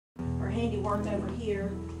handiwork over here.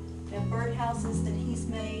 We have birdhouses that he's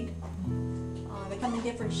made. They come in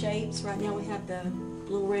different shapes. Right now we have the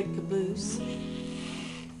little red caboose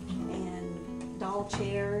and doll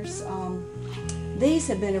chairs. These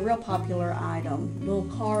have been a real popular item. Little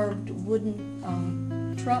carved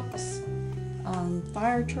wooden trucks,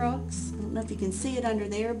 fire trucks. I don't know if you can see it under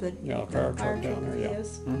there, but yeah, fire truck down there. Yeah.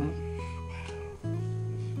 Is.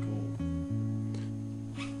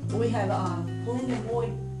 We have Floyd and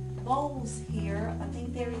Boyd bowls here. I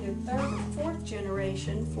think they're either third or fourth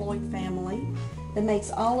generation Floyd family that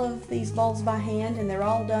makes all of these bowls by hand, and they're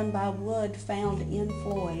all done by wood found in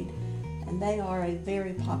Floyd. And they are a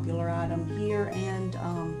very popular item here and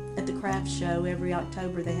at the craft show every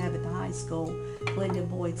October they have at the high school. Floyd and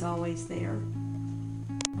Boyd's always there.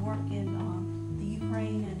 Work in the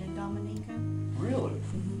Ukraine and in Dominica. Really?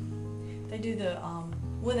 Mm-hmm. They do the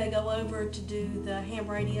when they go over to do the ham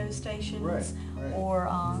radio stations, right. Or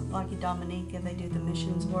like in Dominica, they do the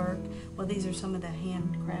missions work. Well, these are some of the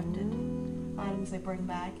handcrafted items they bring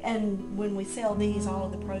back. And when we sell these, all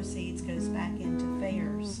of the proceeds goes back into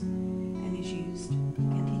fairs and is used to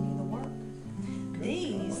continue the work.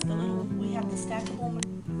 These, we have the stackable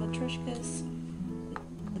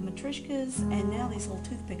matryoshkas, and now these little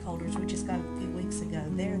toothpick holders we just got a few weeks ago.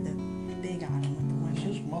 They're the big item with the women. Is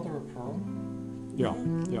this mother of pearl? Yeah,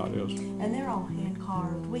 yeah, it is. And they're all hand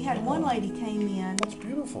carved. We had one lady came in. That's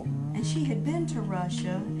beautiful. And she had been to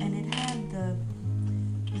Russia, and it had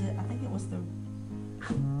I think it was the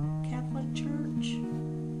Catholic Church.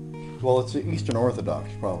 Well, it's the Eastern Orthodox,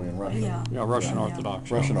 probably in Russia. Yeah. Yeah, Russian Orthodox.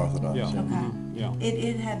 Yeah. Russian Orthodox. Yeah. Okay. Mm-hmm. Yeah.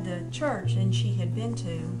 It had the church, and she had been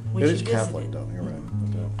to when It she is visited. Catholic, though. You're right.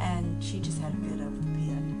 Okay. And she just had a bit of the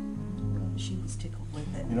pit. She was tickled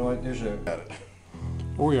with it. You know what? There's a.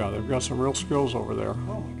 Oh yeah, they've got some real skills over there.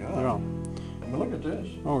 Oh my God. Yeah. I mean, look at this.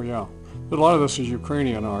 Oh yeah. But a lot of this is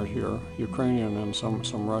Ukrainian art here, Ukrainian and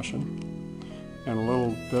some Russian, and a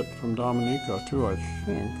little bit from Dominica too, I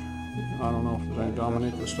think. I don't know if there's any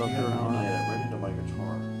Dominica stuff here. Yeah, ready to make a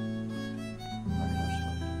guitar.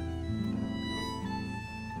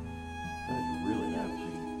 That is really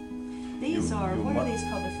nasty. These are, what are these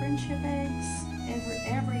called? The friendship eggs?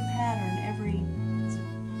 Every pattern, every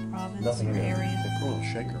province Nothing or in it. area. They put a little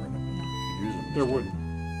shaker in them. You use them. They're wooden.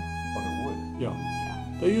 Oh, they're wood. Yeah.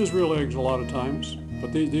 They use real eggs a lot of times,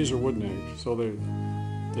 but these are wooden eggs, so they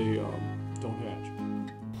don't hatch.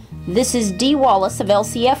 This is Dee Wallace of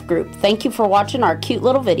LCF Group. Thank you for watching our cute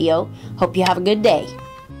little video. Hope you have a good day.